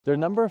There are a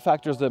number of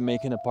factors that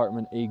make an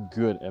apartment a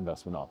good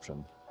investment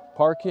option.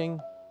 Parking,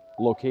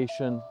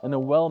 location, and a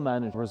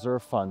well-managed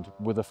reserve fund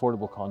with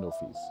affordable condo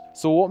fees.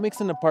 So what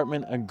makes an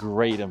apartment a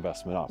great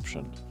investment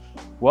option?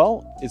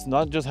 Well, it's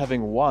not just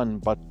having one,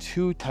 but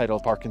two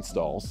tidal parking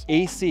stalls,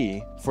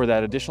 AC for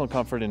that additional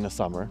comfort in the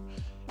summer,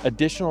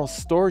 additional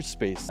storage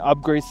space,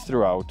 upgrades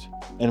throughout,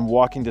 and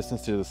walking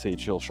distance to the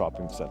Sage Hill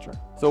shopping center.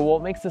 So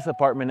what makes this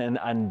apartment an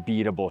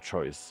unbeatable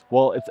choice?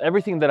 Well, it's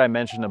everything that I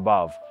mentioned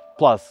above,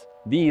 plus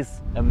these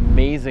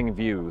amazing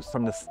views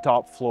from this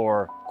top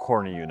floor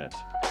corner unit.